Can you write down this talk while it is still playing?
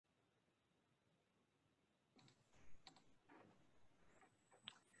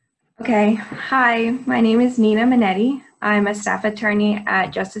Okay, hi, my name is Nina Menniti. I'm a staff attorney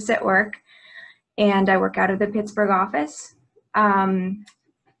at Justice at Work, and I work out of the Pittsburgh office. So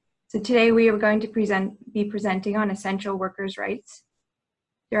today we are going to be presenting on essential workers' rights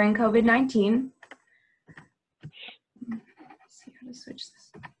during COVID-19. See how to switch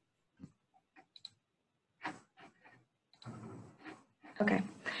this. Okay.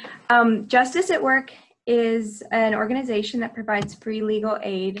 Justice at Work is an organization that provides free legal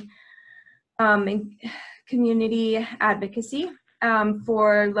aid and community advocacy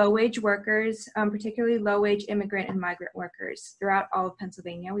for low-wage workers, particularly low-wage immigrant and migrant workers throughout all of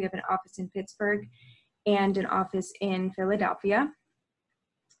Pennsylvania. We have an office in Pittsburgh and an office in Philadelphia.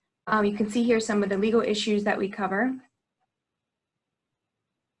 You can see here some of the legal issues that we cover.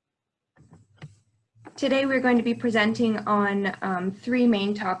 Today we're going to be presenting on three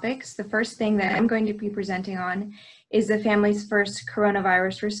main topics. The first thing that I'm going to be presenting on is the Families First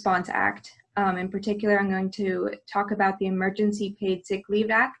Coronavirus Response Act. In particular, I'm going to talk about the Emergency Paid Sick Leave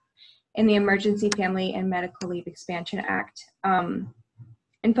Act and the Emergency Family and Medical Leave Expansion Act, and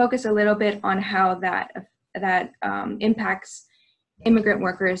focus a little bit on how that impacts immigrant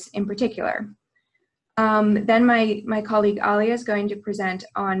workers in particular. Then my colleague Alia is going to present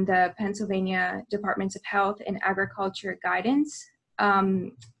on the Pennsylvania Departments of Health and Agriculture guidance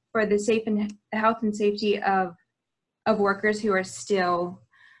for the health and safety of workers who are still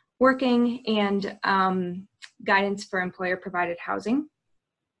working, and guidance for employer-provided housing.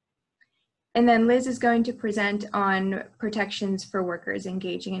 And then Liz is going to present on protections for workers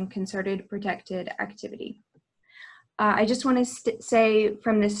engaging in concerted protected activity. I just want to say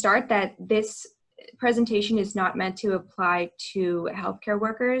from the start that this presentation is not meant to apply to healthcare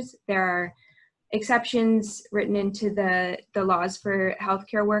workers. There are exceptions written into the laws for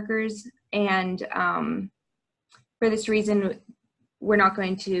healthcare workers, and for this reason, we're not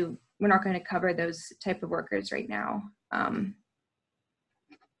going to cover those type of workers right now.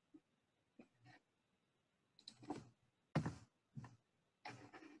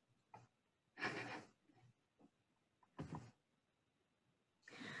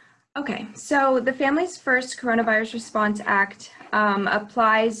 Okay, so the Families First Coronavirus Response Act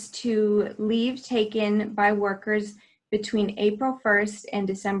applies to leave taken by workers between April 1st and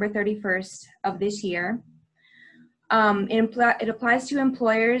December 31st of this year. It applies to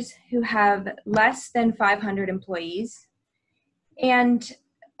employers who have less than 500 employees, and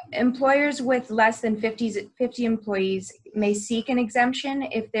employers with less than 50 employees may seek an exemption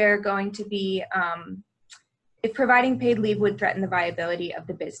if they're going to be, if providing paid leave would threaten the viability of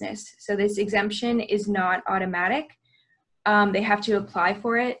the business. So this exemption is not automatic. They have to apply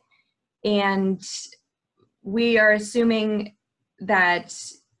for it, and we are assuming that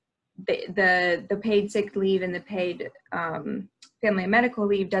the paid sick leave and the paid family and medical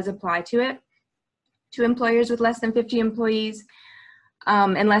leave does apply to employers with less than 50 employees,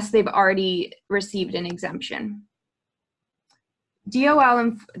 unless they've already received an exemption. DOL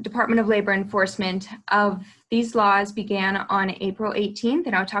and Department of Labor enforcement of these laws began on April 18th,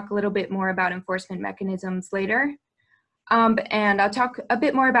 and I'll talk a little bit more about enforcement mechanisms later. And I'll talk a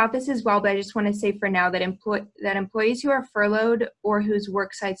bit more about this as well, but I just want to say for now that employees who are furloughed or whose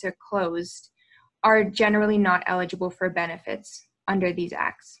work sites are closed are generally not eligible for benefits under these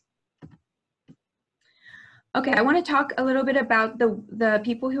acts. Okay, I want to talk a little bit about the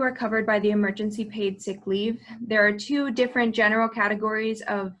people who are covered by the emergency paid sick leave. There are two different general categories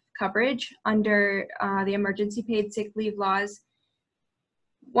of coverage under the emergency paid sick leave laws.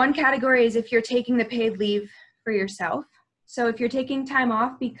 One category is if you're taking the paid leave for yourself. So if you're taking time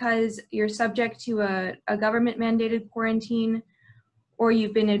off because you're subject to a government mandated quarantine, or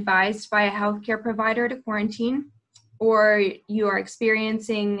you've been advised by a healthcare provider to quarantine, or you are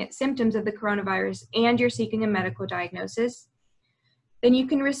experiencing symptoms of the coronavirus and you're seeking a medical diagnosis, then you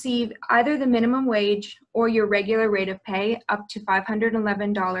can receive either the minimum wage or your regular rate of pay up to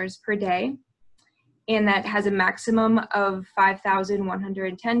 $511 per day. And that has a maximum of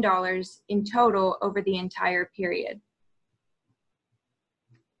 $5,110 in total over the entire period.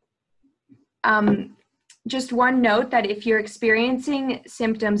 Just one note that if you're experiencing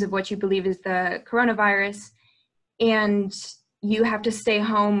symptoms of what you believe is the coronavirus and you have to stay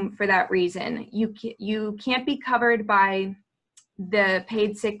home for that reason, you can't be covered by the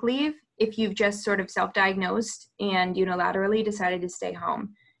paid sick leave if you've just sort of self-diagnosed and unilaterally decided to stay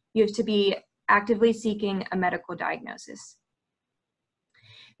home. You have to be actively seeking a medical diagnosis.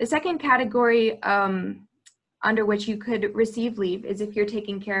 The second category under which you could receive leave is if you're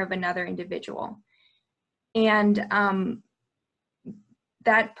taking care of another individual. And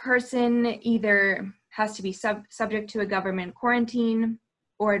that person either has to be subject to a government quarantine,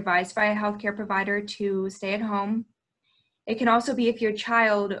 or advised by a healthcare provider to stay at home. It can also be if your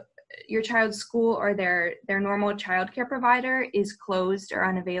child's school or their normal childcare provider is closed or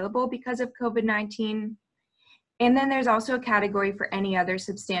unavailable because of COVID-19. And then there's also a category for any other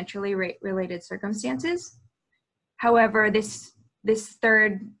substantially related circumstances. However, this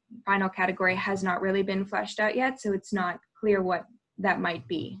third final category has not really been fleshed out yet, so it's not clear what that might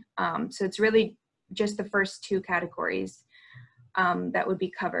be. So it's really just the first two categories that would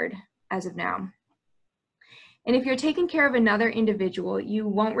be covered as of now. And if you're taking care of another individual, you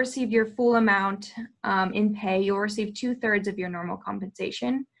won't receive your full amount in pay. You'll receive 2/3 of your normal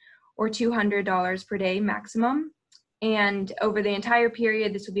compensation, or $200 per day maximum. And over the entire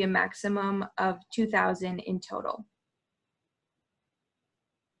period, this will be a maximum of $2,000 in total.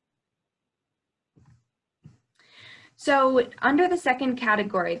 So under the second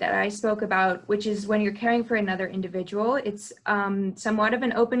category that I spoke about, which is when you're caring for another individual, it's somewhat of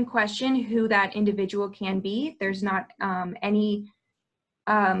an open question who that individual can be. There's not any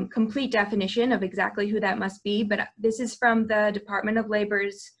complete definition of exactly who that must be, but this is from the Department of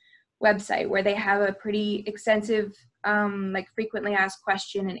Labor's website, where they have a pretty extensive like frequently asked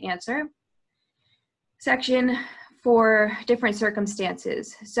question and answer section for different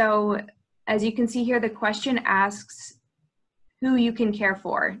circumstances. So as you can see here, the question asks who you can care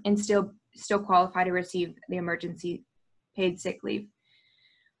for and still qualify to receive the emergency paid sick leave.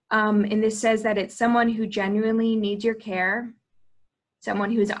 And this says that it's someone who genuinely needs your care,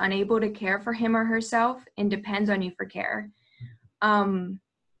 someone who's unable to care for him or herself and depends on you for care.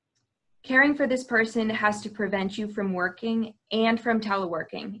 Caring for this person has to prevent you from working and from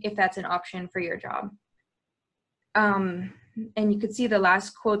teleworking, if that's an option for your job. And you could see the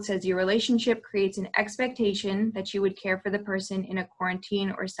last quote says, your relationship creates an expectation that you would care for the person in a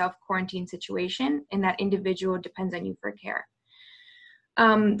quarantine or self-quarantine situation, and that individual depends on you for care.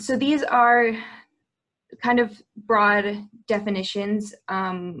 So these are kind of broad definitions.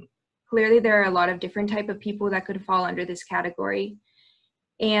 Clearly there are a lot of different type of people that could fall under this category.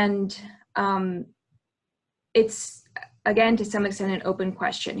 And it's, again, to some extent, an open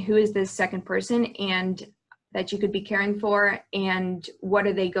question. Who is this second person and that you could be caring for, and what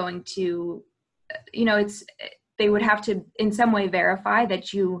are they going to, they would have to in some way verify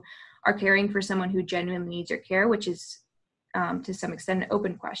that you are caring for someone who genuinely needs your care, which is to some extent an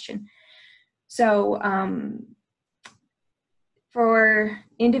open question. So for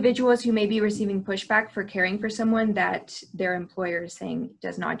individuals who may be receiving pushback for caring for someone that their employer is saying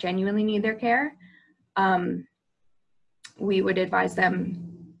does not genuinely need their care, we would advise them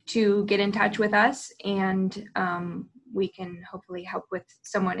to get in touch with us, and we can hopefully help with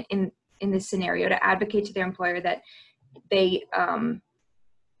someone in this scenario to advocate to their employer that they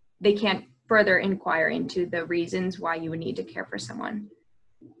can't further inquire into the reasons why you would need to care for someone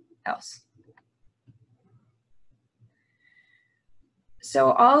else.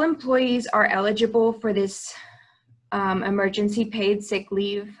 So all employees are eligible for this emergency paid sick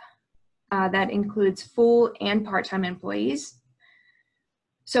leave. That includes full and part-time employees.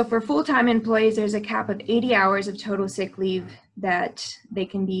 So for full-time employees, there's a cap of 80 hours of total sick leave that they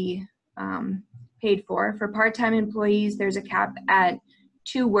can be paid for. For part-time employees, there's a cap at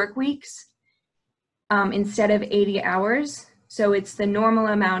 2 work weeks instead of 80 hours. So it's the normal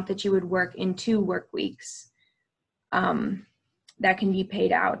amount that you would work in 2 work weeks that can be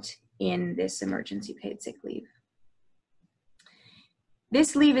paid out in this emergency paid sick leave.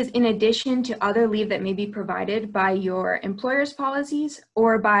 This leave is in addition to other leave that may be provided by your employer's policies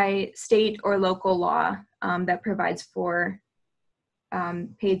or by state or local law that provides for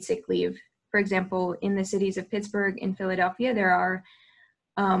paid sick leave. For example, in the cities of Pittsburgh and Philadelphia, there are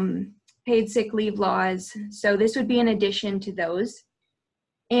paid sick leave laws. So this would be in addition to those.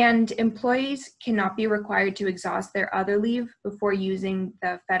 And employees cannot be required to exhaust their other leave before using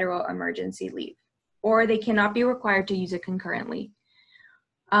the federal emergency leave, or they cannot be required to use it concurrently.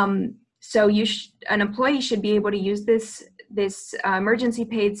 So an employee should be able to use this emergency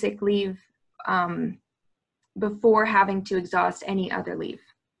paid sick leave before having to exhaust any other leave.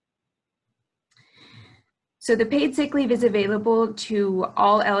 So the paid sick leave is available to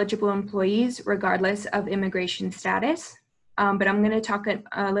all eligible employees regardless of immigration status, but I'm going to talk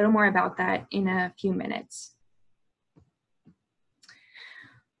a little more about that in a few minutes.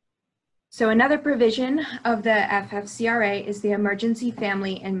 So another provision of the FFCRA is the emergency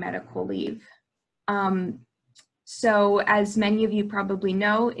family and medical leave. So as many of you probably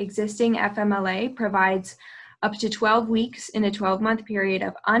know, existing FMLA provides up to 12 weeks in a 12-month period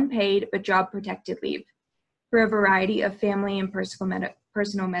of unpaid but job-protected leave for a variety of family and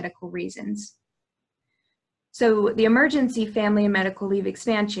personal medical reasons. So the emergency family and medical leave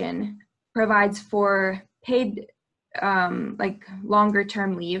expansion provides for paid like longer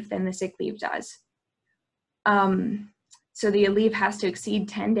term leave than the sick leave does. So the leave has to exceed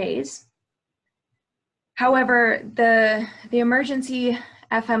 10 days. However, the emergency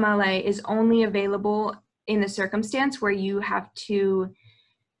FMLA is only available in the circumstance where you have to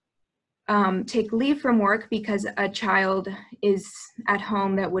take leave from work because a child is at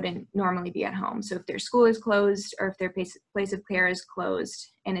home that wouldn't normally be at home. So if their school is closed or if their place of care is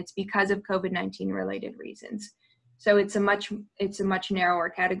closed, and it's because of COVID-19 related reasons. So it's a much narrower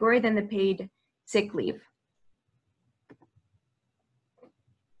category than the paid sick leave.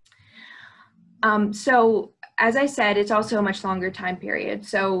 So as I said, it's also a much longer time period.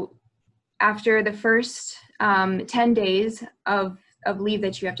 So after the first 10 days of leave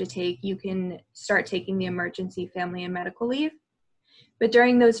that you have to take, you can start taking the emergency family and medical leave. But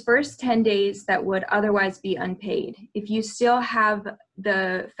during those first 10 days that would otherwise be unpaid, if you still have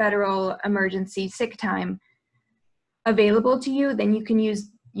the federal emergency sick time available to you, then you can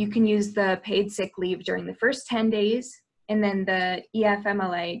use the paid sick leave during the first 10 days and then the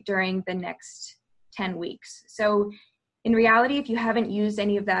EFMLA during the next 10 weeks. So in reality, if you haven't used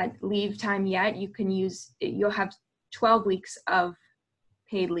any of that leave time yet, you'll have 12 weeks of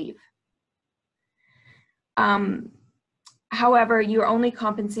paid leave. However, you're only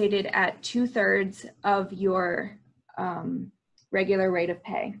compensated at 2/3 of your regular rate of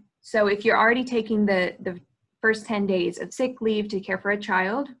pay. So if you're already taking the first 10 days of sick leave to care for a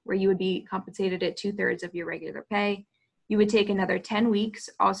child, where you would be compensated at 2/3 of your regular pay, you would take another 10 weeks,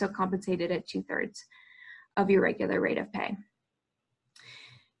 also compensated at 2/3 of your regular rate of pay.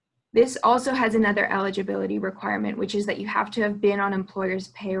 This also has another eligibility requirement, which is that you have to have been on employer's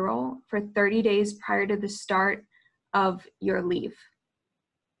payroll for 30 days prior to the start of your leave.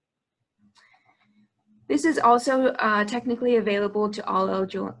 This is also technically available to all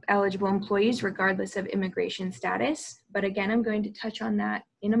eligible employees, regardless of immigration status. But again, I'm going to touch on that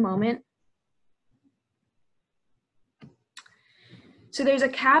in a moment. So there's a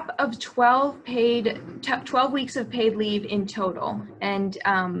cap of 12 weeks of paid leave in total, and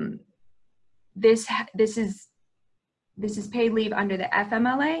this is paid leave under the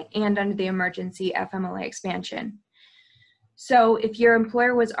FMLA and under the emergency FMLA expansion. So if your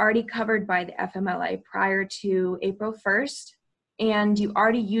employer was already covered by the FMLA prior to April 1st, and you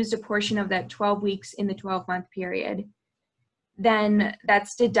already used a portion of that 12 weeks in the 12-month period, then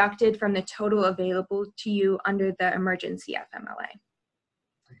that's deducted from the total available to you under the emergency FMLA.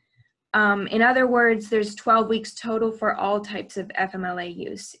 In other words, there's 12 weeks total for all types of FMLA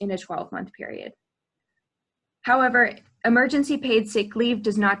use in a 12-month period. However, emergency paid sick leave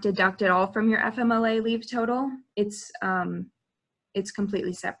does not deduct at all from your FMLA leave total. It's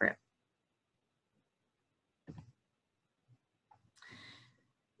completely separate.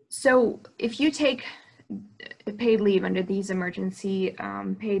 So if you take paid leave under these emergency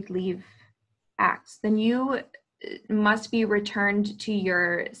paid leave acts, then you must be returned to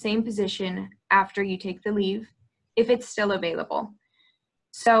your same position after you take the leave, if it's still available.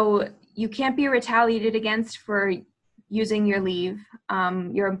 So you can't be retaliated against for using your leave.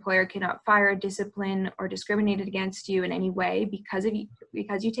 Your employer cannot fire, discipline, or discriminate against you in any way because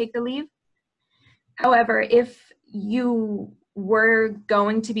you take the leave. However, if you were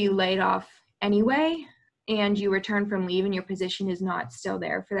going to be laid off anyway, and you return from leave and your position is not still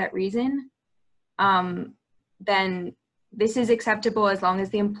there for that reason, then this is acceptable as long as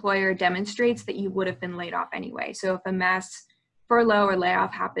the employer demonstrates that you would have been laid off anyway. So if a mass furlough or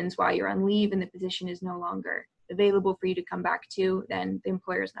layoff happens while you're on leave and the position is no longer available for you to come back to, then the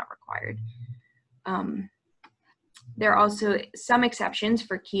employer is not required. There are also some exceptions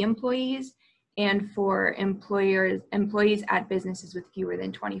for key employees and for employees at businesses with fewer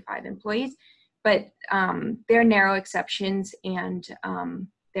than 25 employees, but they're narrow exceptions, and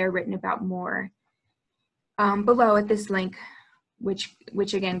they're written about more below at this link, which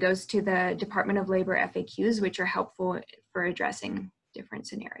again goes to the Department of Labor FAQs, which are helpful for addressing different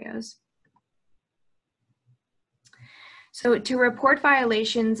scenarios. So to report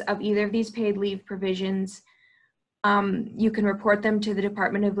violations of either of these paid leave provisions, you can report them to the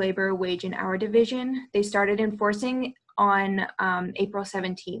Department of Labor Wage and Hour Division. They started enforcing on April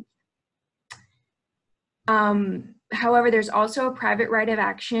 17th. However, there's also a private right of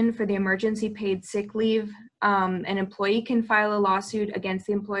action for the emergency paid sick leave. An employee can file a lawsuit against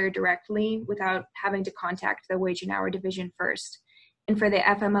the employer directly without having to contact the Wage and Hour Division first. And for the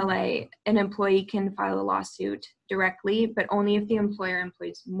FMLA, an employee can file a lawsuit directly, but only if the employer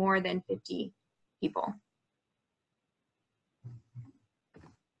employs more than 50 people.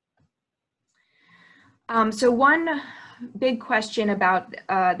 So one big question about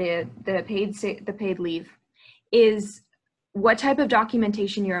the paid leave is what type of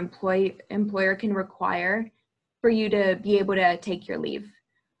documentation your employer can require for you to be able to take your leave.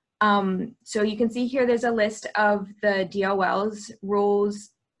 So you can see here there's a list of the DOL's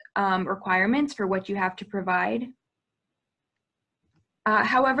rules, requirements for what you have to provide.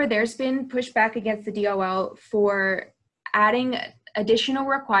 However, there's been pushback against the DOL for adding additional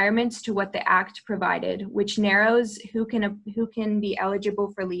requirements to what the Act provided, which narrows who can be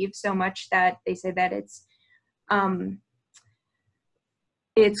eligible for leave so much that they say that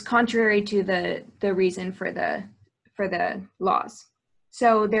it's contrary to the reason for the laws.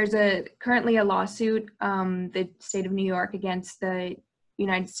 So there's currently a lawsuit, the state of New York against the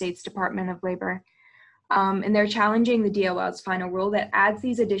United States Department of Labor, and they're challenging the DOL's final rule that adds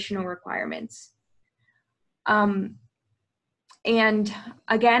these additional requirements. And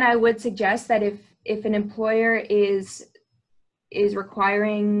again, I would suggest that if an employer is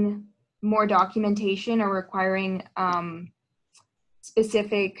requiring more documentation or requiring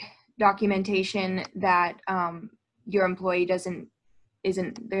specific documentation that your employee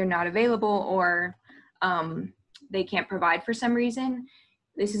they're not available, or they can't provide for some reason,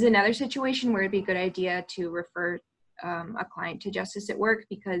 this is another situation where it'd be a good idea to refer a client to Justice at Work,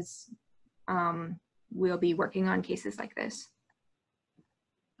 because we'll be working on cases like this.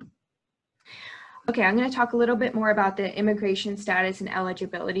 Okay, I'm going to talk a little bit more about the immigration status and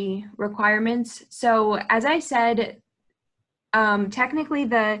eligibility requirements. So as I said, technically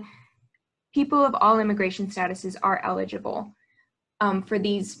the people of all immigration statuses are eligible for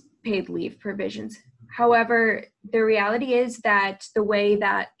these paid leave provisions. However, the reality is that the way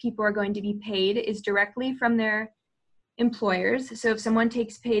that people are going to be paid is directly from their employers. So if someone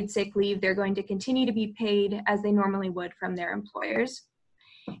takes paid sick leave, they're going to continue to be paid as they normally would from their employers.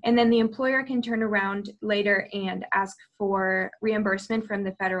 And then the employer can turn around later and ask for reimbursement from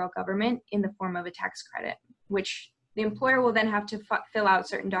the federal government in the form of a tax credit, which the employer will then have to fill out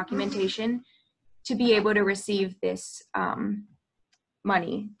certain documentation to be able to receive this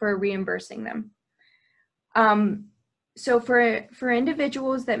money for reimbursing them. So for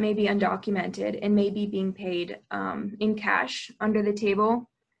individuals that may be undocumented and may be being paid in cash under the table,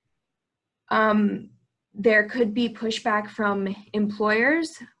 there could be pushback from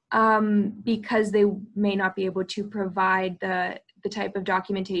employers because they may not be able to provide the type of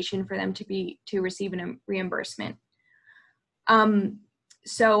documentation for them to receive a reimbursement.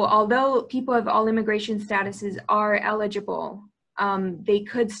 So although people of all immigration statuses are eligible, they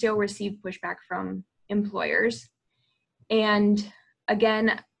could still receive pushback from employers. And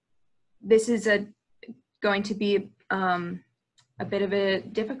again, this is going to be a bit of a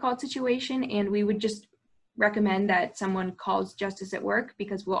difficult situation, and we would just recommend that someone calls Justice at Work,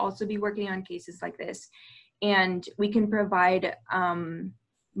 because we'll also be working on cases like this, and we can provide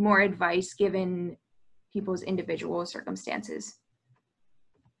more advice given people's individual circumstances.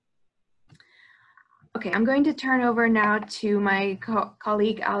 Okay, I'm going to turn over now to my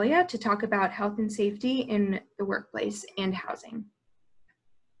colleague Alia to talk about health and safety in the workplace and housing.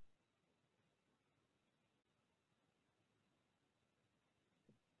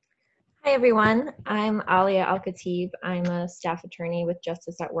 Hi everyone, I'm Alia Al-Khatib. I'm a staff attorney with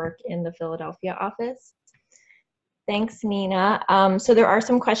Justice at Work in the Philadelphia office. Thanks, Nina. So there are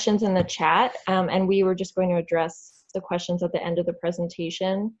some questions in the chat, and we were just going to address the questions at the end of the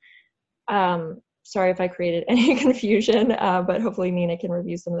presentation. Sorry if I created any confusion, but hopefully Nina can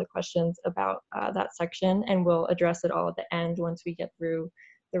review some of the questions about that section, and we'll address it all at the end once we get through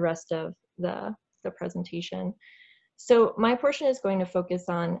the rest of the presentation. So my portion is going to focus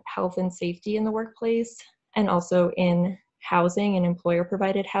on health and safety in the workplace, and also in housing and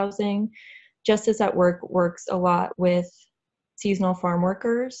employer-provided housing. Justice at Work works a lot with seasonal farm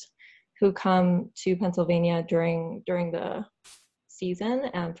workers who come to Pennsylvania during the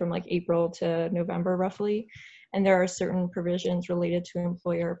season, from like April to November roughly. And there are certain provisions related to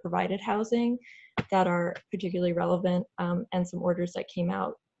employer-provided housing that are particularly relevant, and some orders that came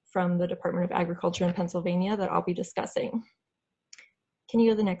out from the Department of Agriculture in Pennsylvania that I'll be discussing. Can you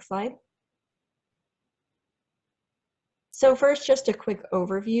go to the next slide? So first, just a quick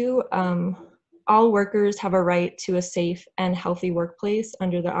overview. All workers have a right to a safe and healthy workplace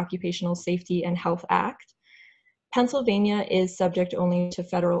under the Occupational Safety and Health Act. Pennsylvania is subject only to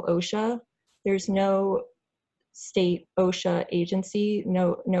federal OSHA. There's no state OSHA agency,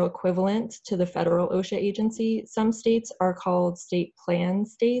 no equivalent to the federal OSHA agency. Some states are called state plan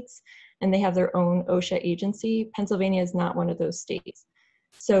states, and they have their own OSHA agency. Pennsylvania is not one of those states.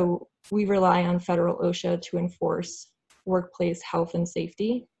 So we rely on federal OSHA to enforce workplace health and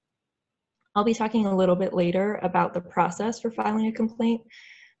safety. I'll be talking a little bit later about the process for filing a complaint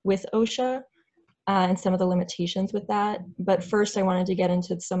with OSHA and some of the limitations with that. But first, I wanted to get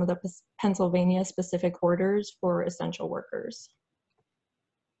into some of the Pennsylvania specific orders for essential workers.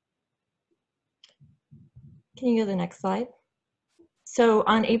 Can you go to the next slide? So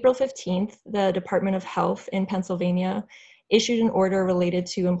on April 15th, the Department of Health in Pennsylvania issued an order related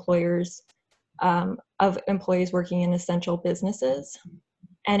to employers of employees working in essential businesses.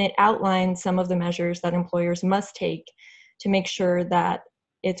 And it outlined some of the measures that employers must take to make sure that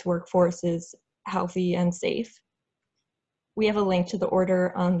its workforce is healthy and safe. We have a link to the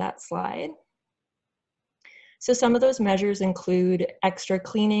order on that slide. So some of those measures include extra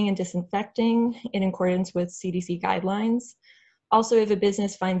cleaning and disinfecting in accordance with CDC guidelines. Also, if a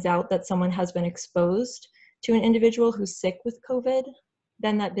business finds out that someone has been exposed to an individual who's sick with COVID,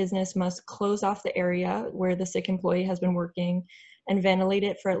 then that business must close off the area where the sick employee has been working and ventilate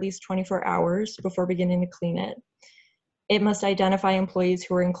it for at least 24 hours before beginning to clean it. It must identify employees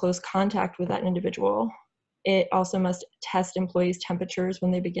who are in close contact with that individual. It also must test employees' temperatures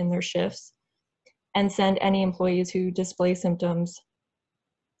when they begin their shifts and send any employees who display symptoms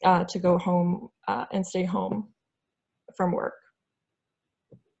to go home and stay home from work.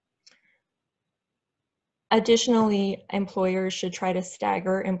 Additionally, employers should try to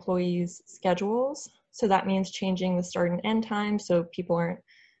stagger employees' schedules. So that means changing the start and end time so people aren't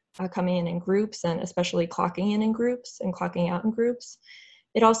coming in groups, and especially clocking in groups and clocking out in groups.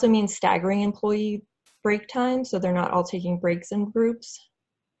 It also means staggering employee break time so they're not all taking breaks in groups.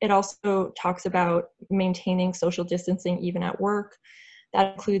 It also talks about maintaining social distancing even at work.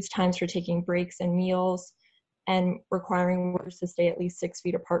 That includes times for taking breaks and meals and requiring workers to stay at least 6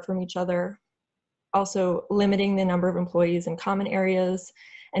 feet apart from each other. Also limiting the number of employees in common areas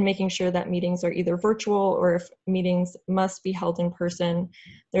and making sure that meetings are either virtual or if meetings must be held in person,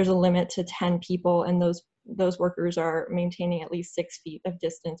 there's a limit to 10 people and those workers are maintaining at least 6 feet of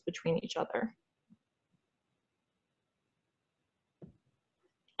distance between each other.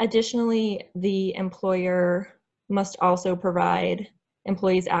 Additionally, the employer must also provide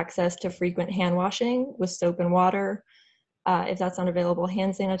employees access to frequent hand washing with soap and water. If that's not available,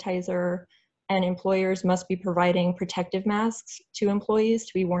 hand sanitizer, and employers must be providing protective masks to employees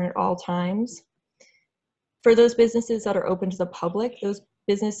to be worn at all times. For those businesses that are open to the public, those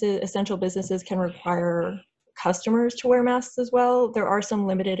essential businesses can require customers to wear masks as well. There are some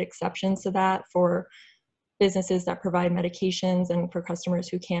limited exceptions to that for businesses that provide medications and for customers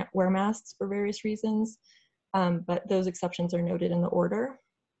who can't wear masks for various reasons, but those exceptions are noted in the order.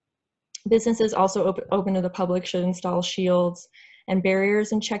 Businesses also open to the public should install shields and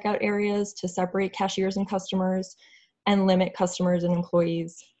barriers in checkout areas to separate cashiers and customers and limit customers and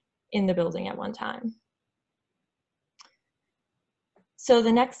employees in the building at one time. So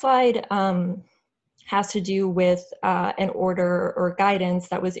the next slide has to do with an order or guidance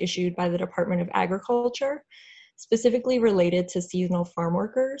that was issued by the Department of Agriculture, specifically related to seasonal farm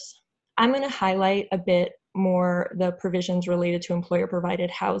workers. I'm going to highlight a bit more the provisions related to employer-provided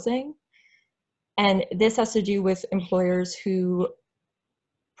housing. And this has to do with employers who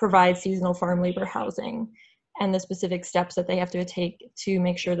provide seasonal farm labor housing and the specific steps that they have to take to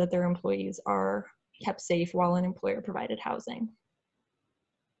make sure that their employees are kept safe while in employer-provided housing.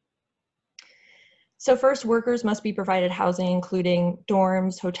 So first, workers must be provided housing, including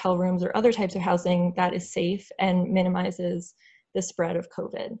dorms, hotel rooms, or other types of housing that is safe and minimizes the spread of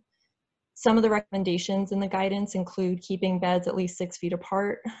COVID. Some of the recommendations in the guidance include keeping beds at least 6 feet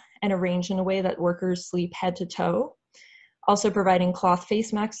apart and arranged in a way that workers sleep head to toe. Also providing cloth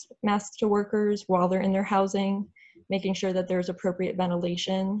face masks to workers while they're in their housing, making sure that there's appropriate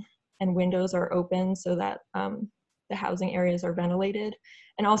ventilation and windows are open so that the housing areas are ventilated,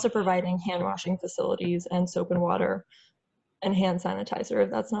 and also providing hand washing facilities and soap and water and hand sanitizer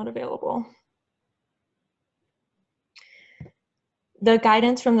if that's not available. The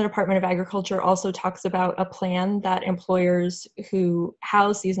guidance from the Department of Agriculture also talks about a plan that employers who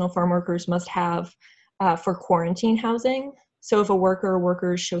house seasonal farm workers must have for quarantine housing. So if a worker or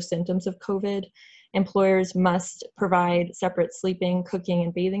workers show symptoms of COVID, employers must provide separate sleeping, cooking,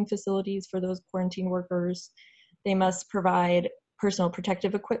 and bathing facilities for those quarantine workers. They must provide personal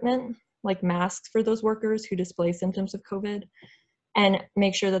protective equipment, like masks for those workers who display symptoms of COVID, and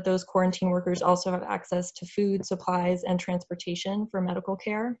make sure that those quarantine workers also have access to food, supplies, and transportation for medical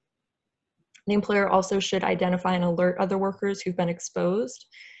care. The employer also should identify and alert other workers who've been exposed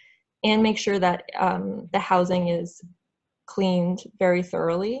and make sure that the housing is cleaned very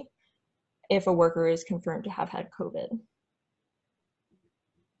thoroughly if a worker is confirmed to have had COVID.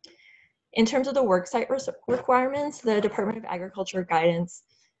 In terms of the worksite requirements, the Department of Agriculture guidance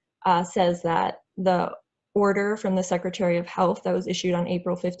says that the order from the Secretary of Health that was issued on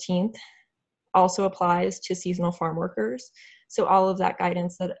April 15th also applies to seasonal farm workers. So all of that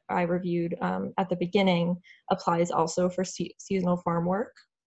guidance that I reviewed at the beginning applies also for seasonal farm work.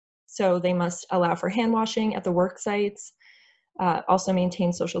 So they must allow for hand washing at the work sites, also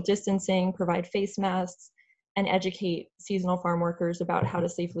maintain social distancing, provide face masks, and educate seasonal farm workers about how to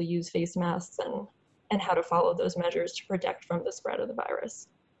safely use face masks and how to follow those measures to protect from the spread of the virus.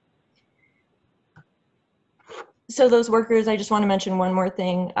 So those workers, I just want to mention one more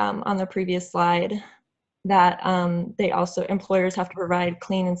thing on the previous slide, that employers have to provide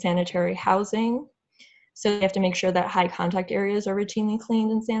clean and sanitary housing. So they have to make sure that high contact areas are routinely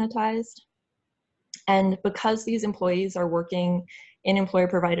cleaned and sanitized. And because these employees are working in employer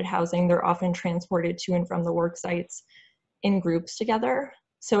provided housing, they're often transported to and from the work sites in groups together.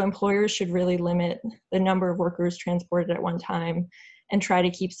 So employers should really limit the number of workers transported at one time and try to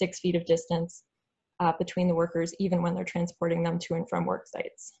keep 6 feet of distance between the workers, even when they're transporting them to and from work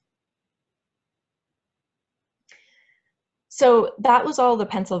sites. So that was all the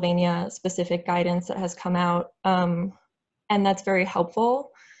Pennsylvania specific guidance that has come out, and that's very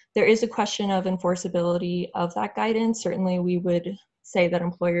helpful. There is a question of enforceability of that guidance. Certainly we would say that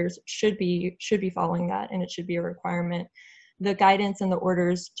employers should be following that, and it should be a requirement. The guidance and the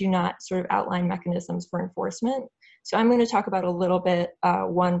orders do not sort of outline mechanisms for enforcement. So I'm going to talk about a little bit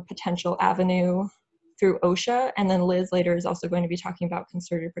one potential avenue through OSHA, and then Liz later is also going to be talking about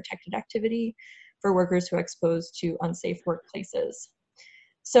concerted protected activity for workers who are exposed to unsafe workplaces.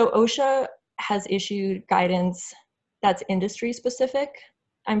 So OSHA has issued guidance that's industry specific.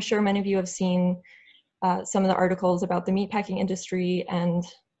 I'm sure many of you have seen some of the articles about the meatpacking industry and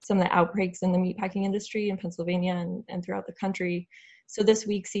some of the outbreaks in the meatpacking industry in Pennsylvania and throughout the country. So this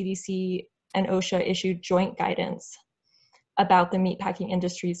week, CDC and OSHA issued joint guidance about the meatpacking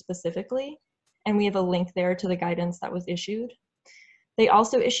industry specifically, and we have a link there to the guidance that was issued. They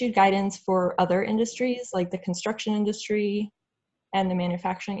also issued guidance for other industries like the construction industry and the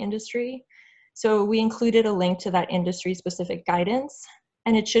manufacturing industry. So we included a link to that industry specific guidance,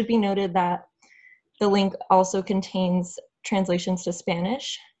 and it should be noted that the link also contains translations to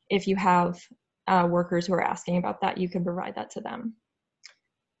Spanish. If you have workers who are asking about that, you can provide that to them.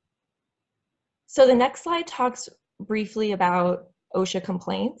 So the next slide talks briefly about OSHA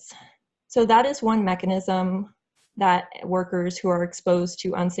complaints. So that is one mechanism that workers who are exposed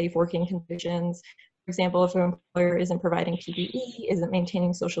to unsafe working conditions, for example, if an employer isn't providing PPE, isn't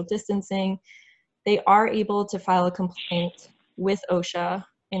maintaining social distancing, they are able to file a complaint with OSHA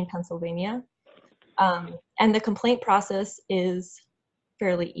in Pennsylvania. And the complaint process is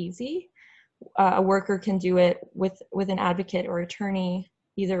fairly easy. A worker can do it with an advocate or attorney,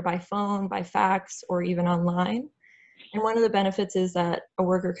 either by phone, by fax, or even online. And one of the benefits is that a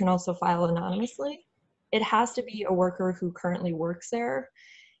worker can also file anonymously. It has to be a worker who currently works there.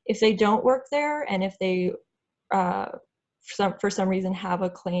 If they don't work there, and if they, for some reason, have a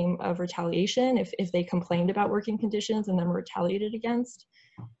claim of retaliation, if they complained about working conditions and then were retaliated against,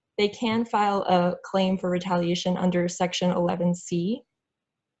 they can file a claim for retaliation under Section 11C,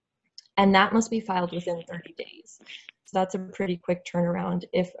 and that must be filed within 30 days. So that's a pretty quick turnaround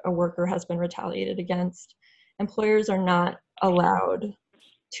if a worker has been retaliated against. Employers are not allowed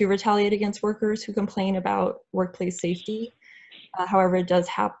to retaliate against workers who complain about workplace safety. However,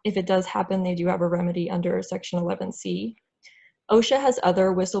 if it does happen, they do have a remedy under Section 11C. OSHA has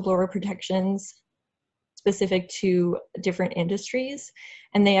other whistleblower protections specific to different industries,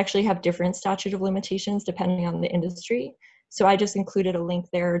 and they actually have different statute of limitations depending on the industry. So I just included a link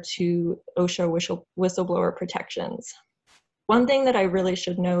there to OSHA whistleblower protections. One thing that I really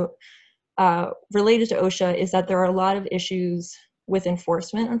should note related to OSHA is that there are a lot of issues with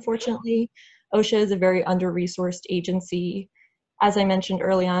enforcement, unfortunately. OSHA is a very under-resourced agency. As I mentioned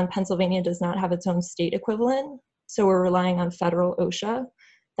early on, Pennsylvania does not have its own state equivalent, so we're relying on federal OSHA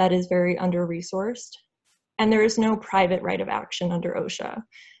that is very under-resourced. And there is no private right of action under OSHA.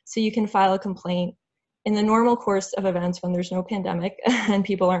 So you can file a complaint in the normal course of events when there's no pandemic and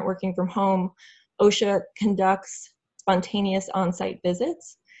people aren't working from home. OSHA conducts spontaneous on-site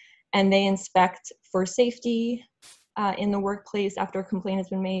visits, and they inspect for safety in the workplace after a complaint has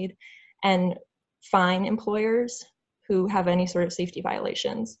been made and fine employers who have any sort of safety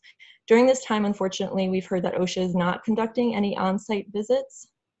violations. During this time, unfortunately, we've heard that OSHA is not conducting any on-site visits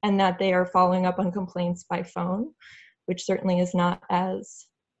and that they are following up on complaints by phone, which certainly is not as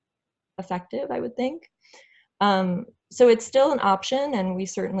effective, I would think. So it's still an option, and we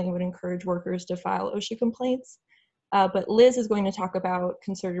certainly would encourage workers to file OSHA complaints. But Liz is going to talk about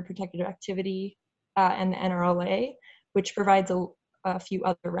concerted protected activity and the NRLA, which provides a few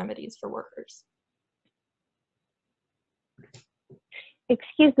other remedies for workers.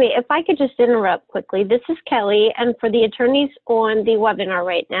 Excuse me, if I could just interrupt quickly. This is Kelly, and for the attorneys on the webinar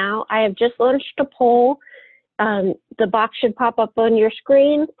right now, I have just launched a poll. The box should pop up on your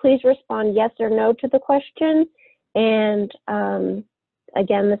screen. Please respond yes or no to the question. And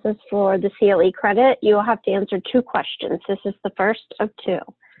again, this is for the CLE credit. You will have to answer 2 questions. This is the first of 2.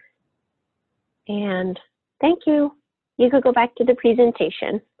 And thank you. You could go back to the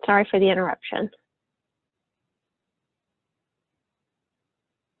presentation. Sorry for the interruption.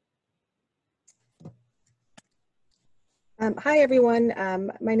 Hi, everyone.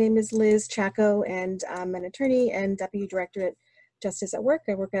 My name is Liz Chacko, and I'm an attorney and Deputy Director at Justice at Work.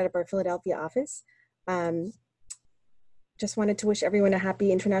 I work out of our Philadelphia office. Just wanted to wish everyone a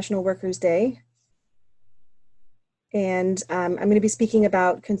happy International Workers' Day. And I'm going to be speaking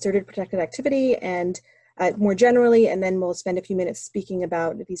about concerted protected activity and more generally, and then we'll spend a few minutes speaking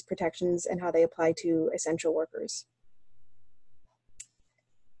about these protections and how they apply to essential workers.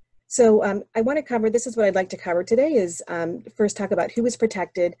 So I want to cover, this is what I'd like to cover today, is first talk about who is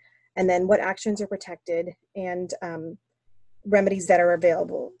protected, and then what actions are protected, and remedies that are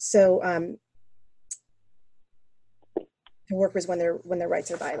available. So to workers when their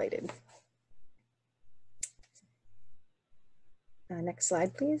rights are violated. Next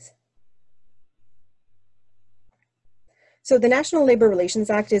slide, please. So the National Labor Relations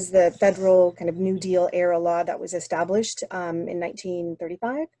Act is the federal kind of New Deal era law that was established in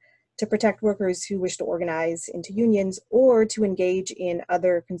 1935 to protect workers who wish to organize into unions or to engage in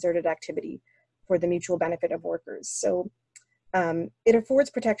other concerted activity for the mutual benefit of workers. So it affords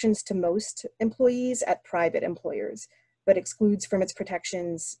protections to most employees at private employers, but excludes from its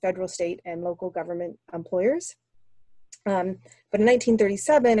protections federal, state, and local government employers. But in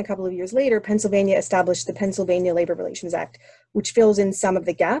 1937, a couple of years later, Pennsylvania established the Pennsylvania Labor Relations Act, which fills in some of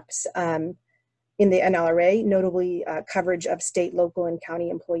the gaps in the NLRA, notably coverage of state, local, and county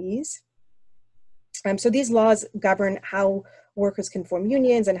employees. So these laws govern how workers can form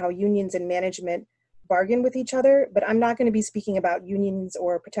unions and how unions and management bargain with each other, but I'm not going to be speaking about unions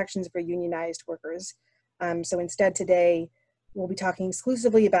or protections for unionized workers. So instead today, we'll be talking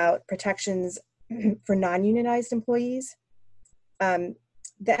exclusively about protections for non-unionized employees. The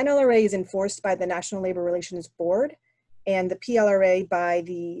NLRA is enforced by the National Labor Relations Board and the PLRA by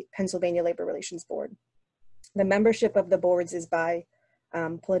the Pennsylvania Labor Relations Board. The membership of the boards is by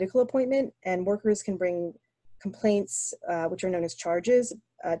political appointment, and workers can bring complaints, which are known as charges,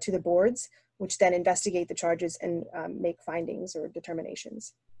 to the boards, which then investigate the charges and make findings or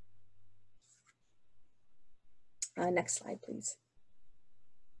determinations. Next slide, please.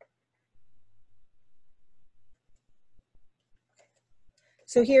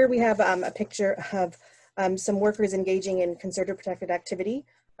 So here we have a picture of some workers engaging in concerted protected activity.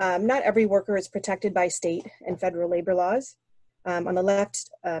 Not every worker is protected by state and federal labor laws. On the left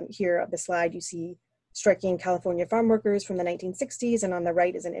here of the slide, you see striking California farm workers from the 1960s, and on the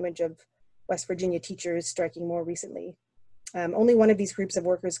right is an image of West Virginia teachers striking more recently. Only one of these groups of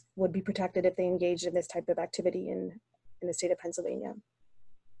workers would be protected if they engaged in this type of activity in the state of Pennsylvania.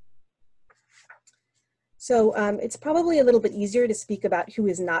 So it's probably a little bit easier to speak about who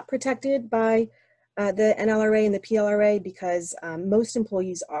is not protected by the NLRA and the PLRA because most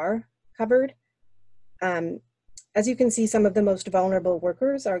employees are covered. As you can see, some of the most vulnerable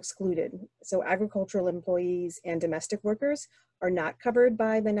workers are excluded. So agricultural employees and domestic workers are not covered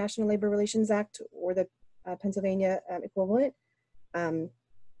by the National Labor Relations Act or the Pennsylvania equivalent.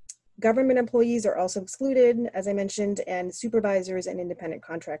 Government employees are also excluded, as I mentioned, and supervisors and independent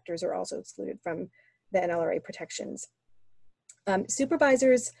contractors are also excluded from the NLRA protections.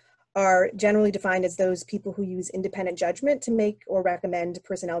 Supervisors are generally defined as those people who use independent judgment to make or recommend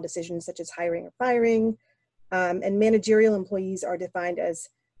personnel decisions such as hiring or firing. And managerial employees are defined as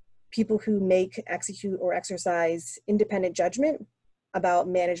people who make, execute, or exercise independent judgment about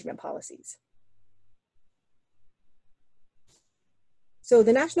management policies. So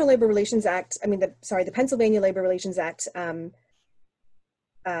the National Labor Relations Act, the Pennsylvania Labor Relations Act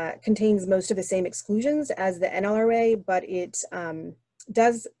contains most of the same exclusions as the NLRA, but it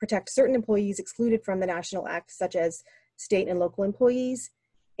does protect certain employees excluded from the National Act, such as state and local employees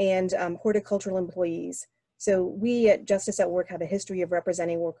and horticultural employees. So we at Justice at Work have a history of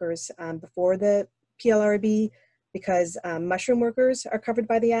representing workers before the PLRB because mushroom workers are covered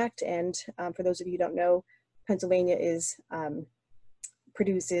by the Act. And for those of you who don't know, Pennsylvania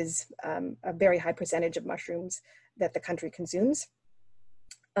produces a very high percentage of mushrooms that the country consumes.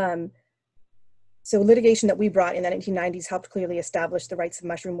 So litigation that we brought in the 1990s helped clearly establish the rights of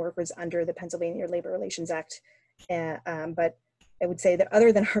mushroom workers under the Pennsylvania Labor Relations Act. But I would say that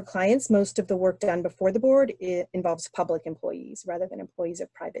other than our clients, most of the work done before the board involves public employees rather than employees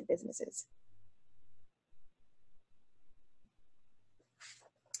of private businesses.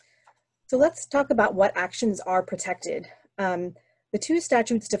 So let's talk about what actions are protected. The two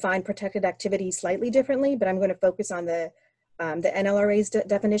statutes define protected activity slightly differently, but I'm going to focus on the NLRA's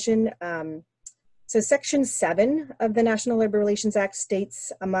definition. So Section 7 of the National Labor Relations Act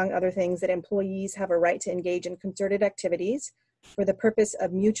states, among other things, that employees have a right to engage in concerted activities for the purpose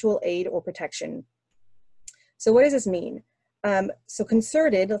of mutual aid or protection. So what does this mean? So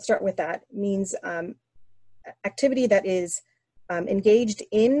concerted, let's start with that, means activity that is engaged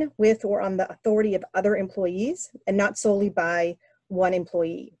in, with, or on the authority of other employees, and not solely by one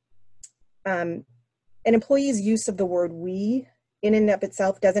employee. An employee's use of the word we in and of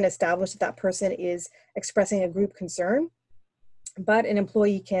itself doesn't establish that that person is expressing a group concern, but an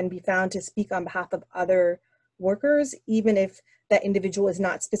employee can be found to speak on behalf of other workers, even if that individual is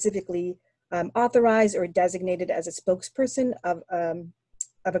not specifically authorized or designated as a spokesperson of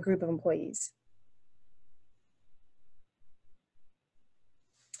a group of employees.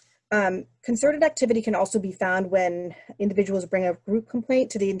 Concerted activity can also be found when individuals bring a group complaint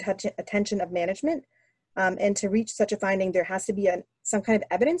to the attention of management. And to reach such a finding, there has to be some kind of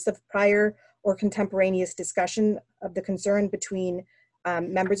evidence of prior or contemporaneous discussion of the concern between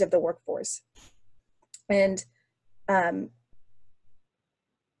members of the workforce. And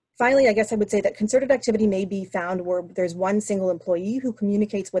finally, I guess I would say that concerted activity may be found where there's one single employee who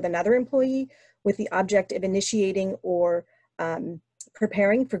communicates with another employee with the object of initiating or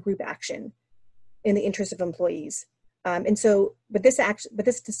preparing for group action in the interest of employees. And so, but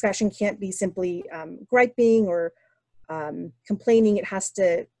this discussion can't be simply griping or complaining. It has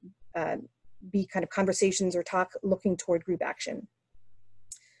to be kind of conversations or talk looking toward group action.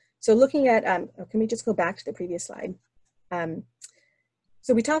 So looking at, can we just go back to the previous slide?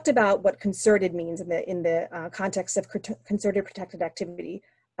 So we talked about what concerted means in the context of concerted protected activity,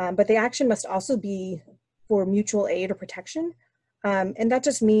 but the action must also be for mutual aid or protection. And that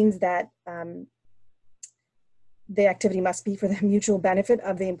just means that the activity must be for the mutual benefit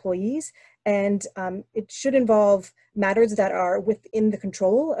of the employees, and it should involve matters that are within the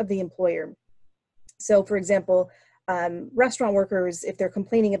control of the employer. So for example, restaurant workers, if they're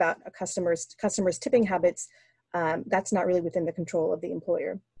complaining about a customers' tipping habits, that's not really within the control of the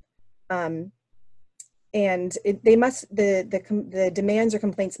employer. And the demands or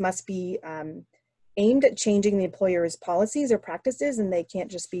complaints must be aimed at changing the employer's policies or practices, and they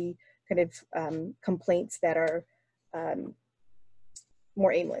can't just be kind of complaints that are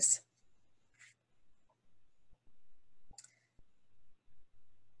more aimless.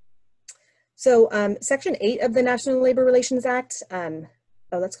 So Section 8 of the National Labor Relations Act,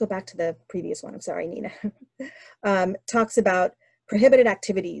 let's go back to the previous one, I'm sorry, Nina, talks about prohibited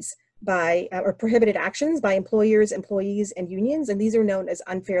activities by, or prohibited actions by employers, employees, and unions, and these are known as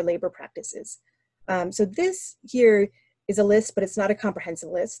unfair labor practices. So this here is a list, but it's not a comprehensive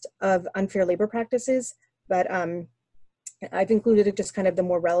list of unfair labor practices, but I've included just kind of the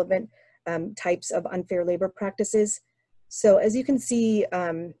more relevant types of unfair labor practices. So as you can see,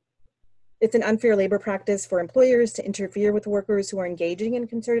 it's an unfair labor practice for employers to interfere with workers who are engaging in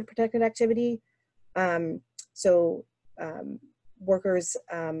concerted protected activity.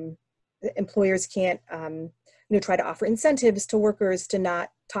 Employers can't try to offer incentives to workers to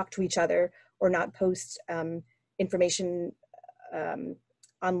not talk to each other or not post information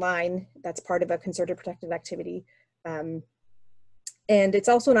online that's part of a concerted protected activity. And it's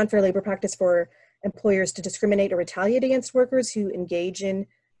also an unfair labor practice for employers to discriminate or retaliate against workers who engage in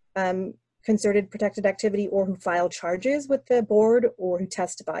concerted protected activity or who file charges with the board or who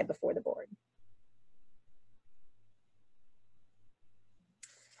testify before the board.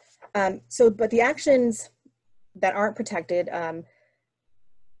 But the actions that aren't protected,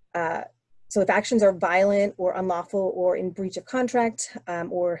 so if actions are violent or unlawful or in breach of contract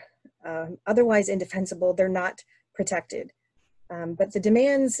or otherwise indefensible, they're not protected. But the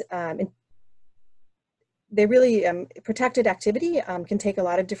demands, they really, protected activity can take a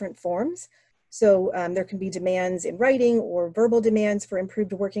lot of different forms. So there can be demands in writing or verbal demands for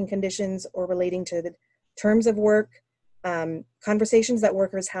improved working conditions or relating to the terms of work. Conversations that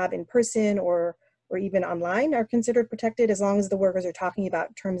workers have in person or even online are considered protected as long as the workers are talking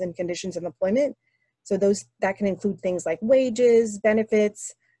about terms and conditions of employment. So that can include things like wages,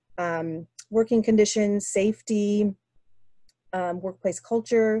 benefits, working conditions, safety, workplace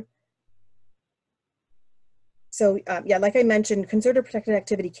culture. So yeah, like I mentioned, concerted protected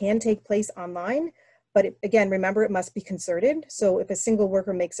activity can take place online, but again, remember it must be concerted. So if a single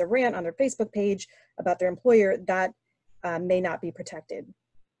worker makes a rant on their Facebook page about their employer, that may not be protected.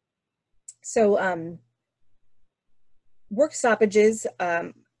 So work stoppages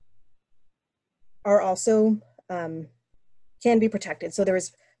are also, can be protected. So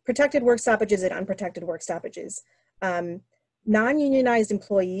there's protected work stoppages and unprotected work stoppages. Non-unionized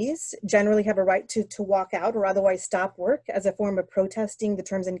employees generally have a right to walk out or otherwise stop work as a form of protesting the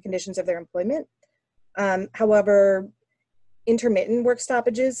terms and conditions of their employment. However, intermittent work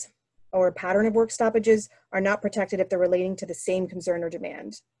stoppages or pattern of work stoppages are not protected if they're relating to the same concern or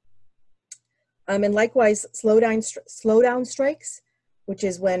demand. And likewise, slowdown strikes, which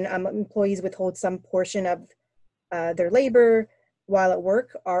is when employees withhold some portion of their labor while at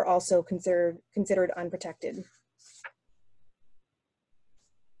work, are also considered unprotected.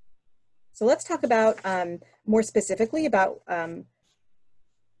 So let's talk about more specifically about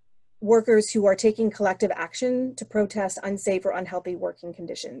workers who are taking collective action to protest unsafe or unhealthy working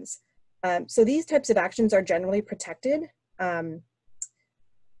conditions. So these types of actions are generally protected. The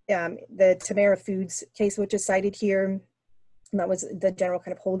Tamara Foods case, which is cited here, that was the general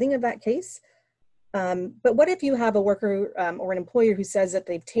kind of holding of that case. But what if you have a worker or an employer who says that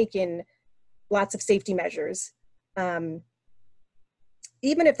they've taken lots of safety measures?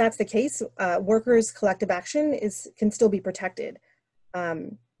 Even if that's the case, workers' collective action can still be protected.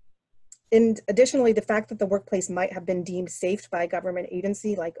 And additionally, the fact that the workplace might have been deemed safe by a government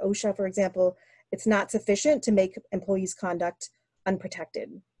agency like OSHA, for example, it's not sufficient to make employees' conduct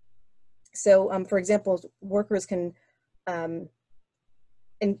unprotected. So, for example, workers can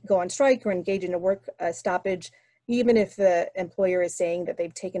go on strike or engage in a work stoppage, even if the employer is saying that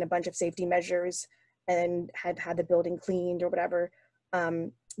they've taken a bunch of safety measures and had the building cleaned or whatever.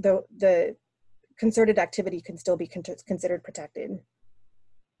 The concerted activity can still be considered protected.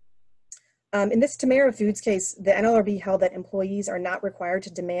 In this Tamara Foods case, the NLRB held that employees are not required to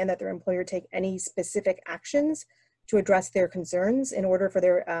demand that their employer take any specific actions to address their concerns in order for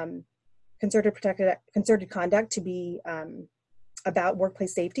their concerted conduct to be about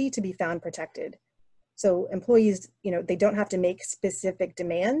workplace safety to be found protected. So employees, they don't have to make specific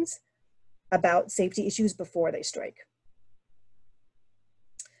demands about safety issues before they strike.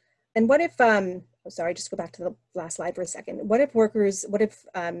 And what if, sorry, just go back to the last slide for a second. What if you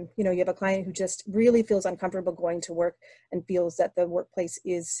have a client who just really feels uncomfortable going to work and feels that the workplace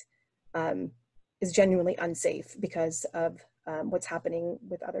is genuinely unsafe because of what's happening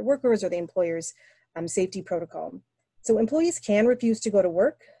with other workers or the employer's safety protocol. So employees can refuse to go to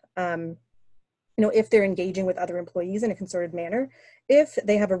work, if they're engaging with other employees in a concerted manner, if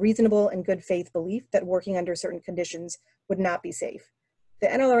they have a reasonable and good faith belief that working under certain conditions would not be safe. The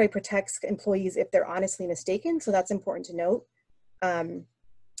NLRA protects employees if they're honestly mistaken, so that's important to note,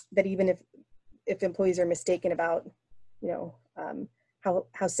 that even if employees are mistaken about,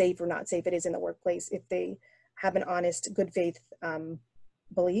 how safe or not safe it is in the workplace, if they have an honest, good faith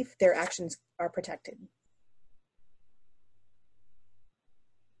belief, their actions are protected.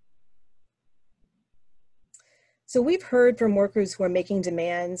 So we've heard from workers who are making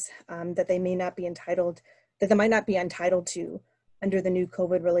demands that they might not be entitled to under the new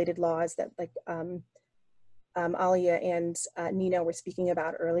COVID-related laws that Alia and Nina were speaking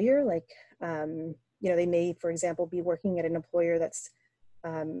about earlier. They may, for example, be working at an employer that's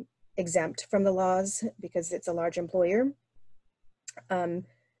exempt from the laws because it's a large employer. You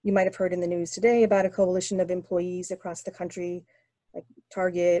might have heard in the news today about a coalition of employees across the country, like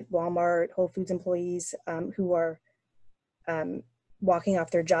Target, Walmart, Whole Foods employees who are walking off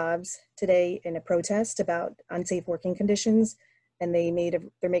their jobs today in a protest about unsafe working conditions. And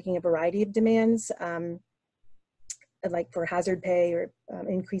they're making a variety of demands, like for hazard pay or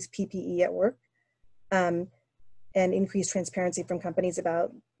increased PPE at work, and increased transparency from companies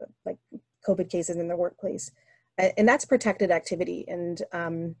about COVID cases in their workplace. And that's protected activity. And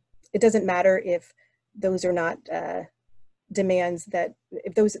it doesn't matter if those are not demands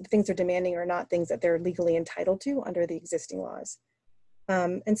if those things they're demanding are not things that they're legally entitled to under the existing laws.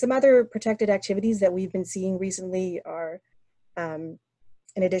 And some other protected activities that we've been seeing recently are, in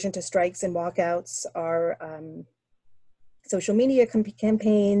addition to strikes and walkouts, are social media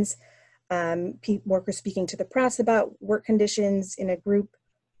campaigns, workers speaking to the press about work conditions in a group,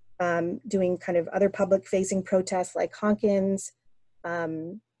 doing kind of other public facing protests like honk-ins,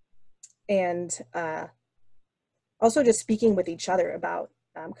 and also just speaking with each other about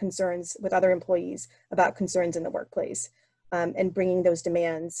concerns with other employees about concerns in the workplace, and bringing those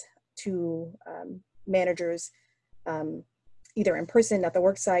demands to managers, either in person at the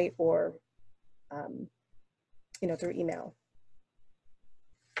work site or through email.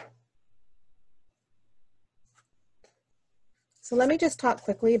 So let me just talk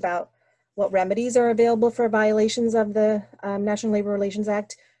quickly about what remedies are available for violations of the National Labor Relations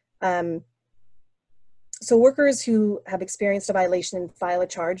Act. So workers who have experienced a violation and file a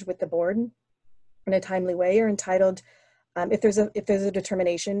charge with the board in a timely way are entitled, if there's a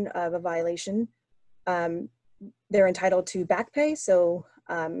determination of a violation, they're entitled to back pay. So,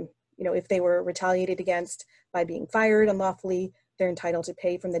 if they were retaliated against by being fired unlawfully, they're entitled to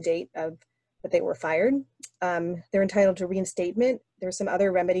pay from the date of that they were fired. They're entitled to reinstatement. There's some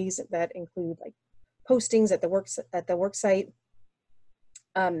other remedies that include like postings at the work site.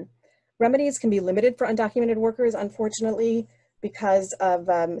 Remedies can be limited for undocumented workers, unfortunately, because of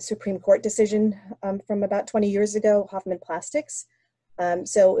Supreme Court decision from about 20 years ago, Hoffman Plastics.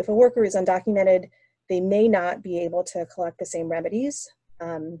 So if a worker is undocumented, they may not be able to collect the same remedies.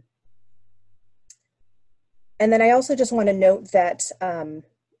 And then I also just want to note that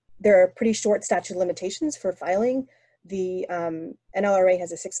there are pretty short statute of limitations for filing. The NLRA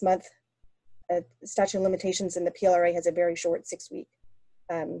has a 6-month statute of limitations, and the PLRA has a very short 6-week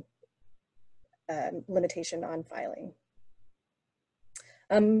limitation on filing.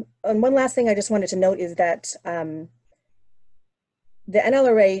 And one last thing I just wanted to note is that the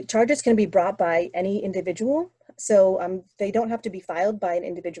NLRA charges can be brought by any individual. So they don't have to be filed by an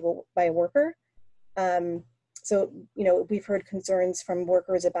individual, by a worker. So, we've heard concerns from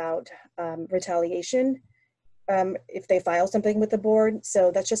workers about retaliation if they file something with the board. So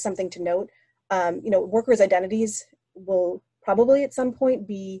that's just something to note. Workers' identities will probably at some point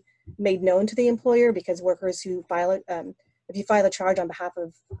be made known to the employer, because workers who file it, if you file a charge on behalf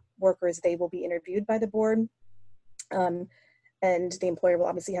of workers, they will be interviewed by the board. And the employer will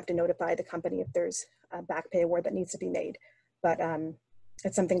obviously have to notify the company if there's a back pay award that needs to be made. But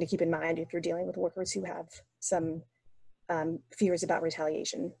it's something to keep in mind if you're dealing with workers who have some fears about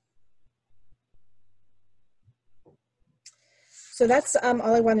retaliation. So that's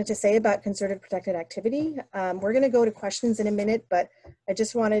all I wanted to say about concerted protected activity. We're going to go to questions in a minute, but I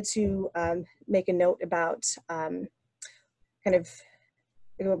just wanted to make a note about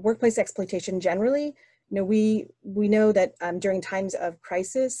workplace exploitation generally. We know that during times of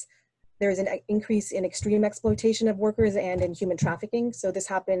crisis, there's an increase in extreme exploitation of workers and in human trafficking. So this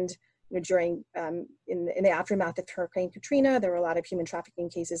happened during, in the aftermath of Hurricane Katrina. There were a lot of human trafficking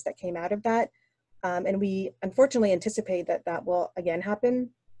cases that came out of that. And we unfortunately anticipate that that will again happen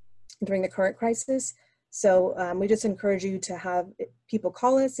during the current crisis. So we just encourage you to have people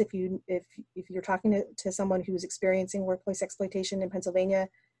call us if you're talking to someone who's experiencing workplace exploitation in Pennsylvania.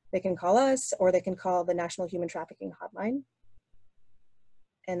 They can call us, or they can call the National Human Trafficking Hotline.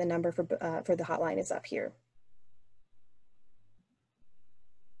 And the number for the hotline is up here.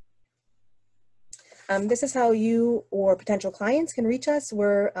 This is how you or potential clients can reach us.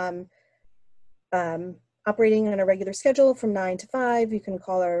 We're operating on a regular schedule from 9 to 5. You can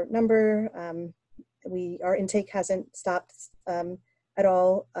call our number. Our intake hasn't stopped at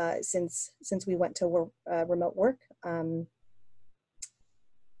all since we went to remote work.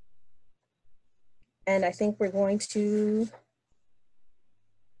 And I think we're going to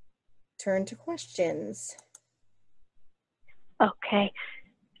turn to questions. Okay.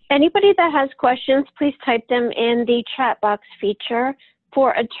 Anybody that has questions, please type them in the chat box feature.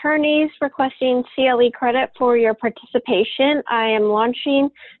 For attorneys requesting CLE credit for your participation, I am launching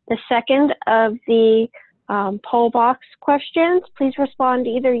the second of the poll box questions. Please respond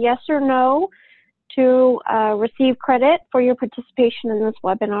either yes or no to receive credit for your participation in this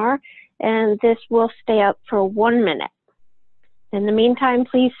webinar, and this will stay up for 1 minute. In the meantime,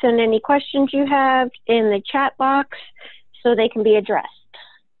 please send any questions you have in the chat box so they can be addressed.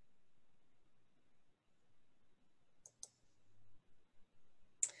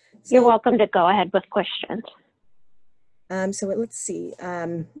 You're welcome to go ahead with questions. So let's see.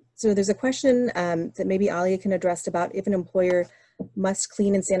 So there's a question that maybe Alia can address about if an employer must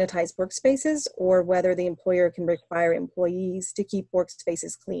clean and sanitize workspaces, or whether the employer can require employees to keep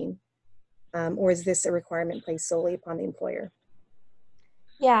workspaces clean. Or is this a requirement placed solely upon the employer?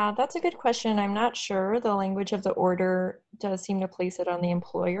 Yeah, that's a good question. I'm not sure. The language of the order does seem to place it on the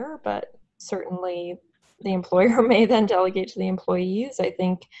employer, but certainly the employer may then delegate to the employees. I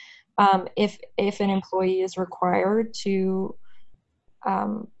think if an employee is required to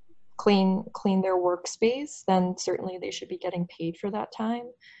clean their workspace, then certainly they should be getting paid for that time,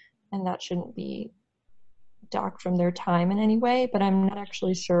 and that shouldn't be docked from their time in any way. But I'm not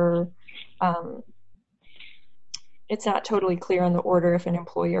actually sure. It's not totally clear on the order if an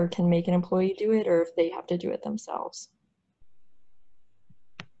employer can make an employee do it or if they have to do it themselves.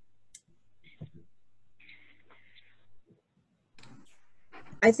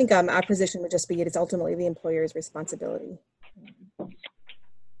 I think our position would just be it's ultimately the employer's responsibility.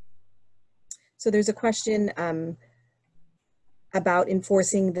 So there's a question about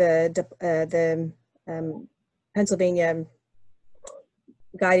enforcing the Pennsylvania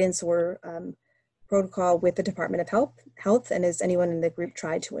guidance or protocol with the Department of Health, and has anyone in the group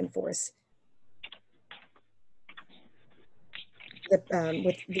tried to enforce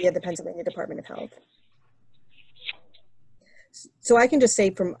via the Pennsylvania Department of Health? So I can just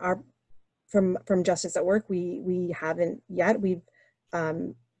say from Justice at Work, we haven't yet. We've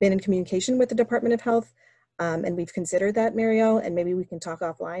been in communication with the Department of Health, and we've considered that, Marielle, and maybe we can talk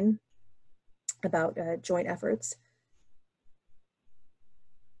offline about joint efforts.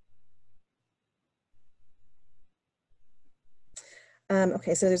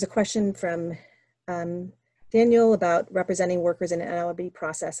 Okay, so there's a question from Daniel about representing workers in an NLRB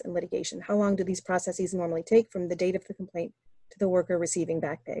process and litigation. How long do these processes normally take from the date of the complaint to the worker receiving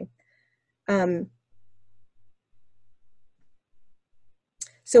back pay?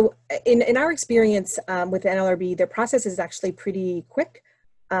 So in our experience with the NLRB, their process is actually pretty quick.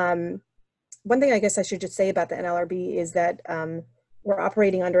 One thing I guess I should just say about the NLRB is that we're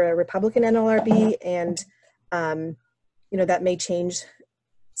operating under a Republican NLRB, and you know, that may change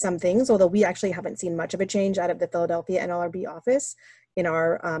some things, although we actually haven't seen much of a change out of the Philadelphia NLRB office in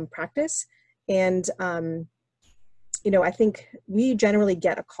our practice. And you know, I think we generally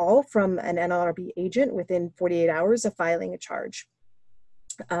get a call from an NLRB agent within 48 hours of filing a charge.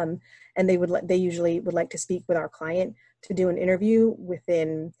 And they usually would like to speak with our client to do an interview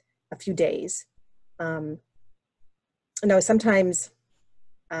within a few days. Now, sometimes,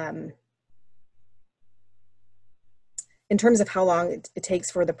 in terms of how long it takes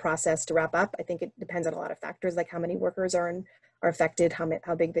for the process to wrap up, I think it depends on a lot of factors, like how many workers are affected, how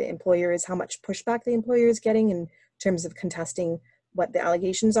big the employer is, how much pushback the employer is getting in terms of contesting what the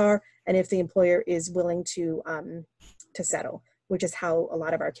allegations are, and if the employer is willing to settle, which is how a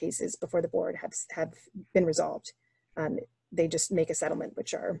lot of our cases before the board have been resolved. They just make a settlement,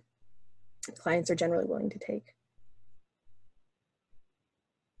 which our clients are generally willing to take.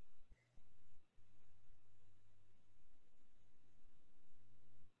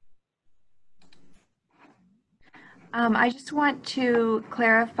 I just want to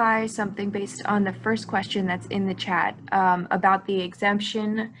clarify something based on the first question that's in the chat about the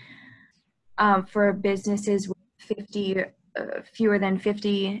exemption for businesses with fewer than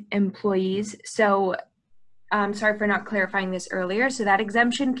 50 employees. So I'm sorry for not clarifying this earlier. So that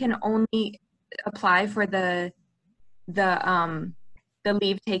exemption can only apply for the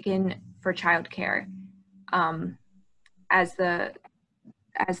leave taken for childcare, as the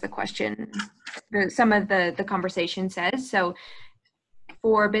question, some of the conversation says. So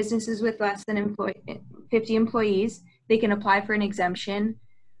for businesses with less than 50 employees, they can apply for an exemption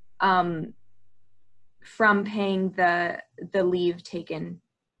from paying the leave taken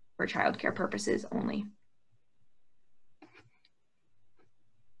for childcare purposes only.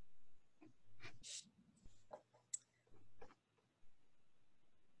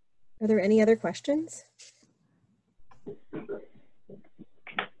 Are there any other questions?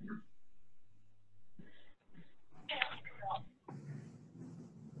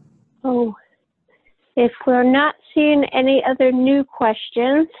 Oh, if we're not seeing any other new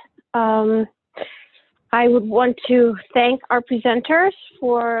questions, I would want to thank our presenters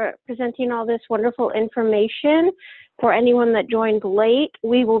for presenting all this wonderful information. For anyone that joined late,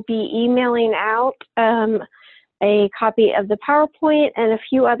 we will be emailing out a copy of the PowerPoint and a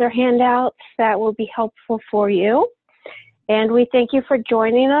few other handouts that will be helpful for you. And we thank you for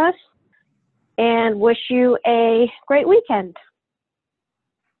joining us and wish you a great weekend.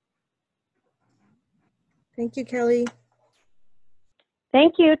 Thank you, Kelly.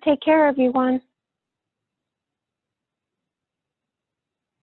 Thank you. Take care, everyone.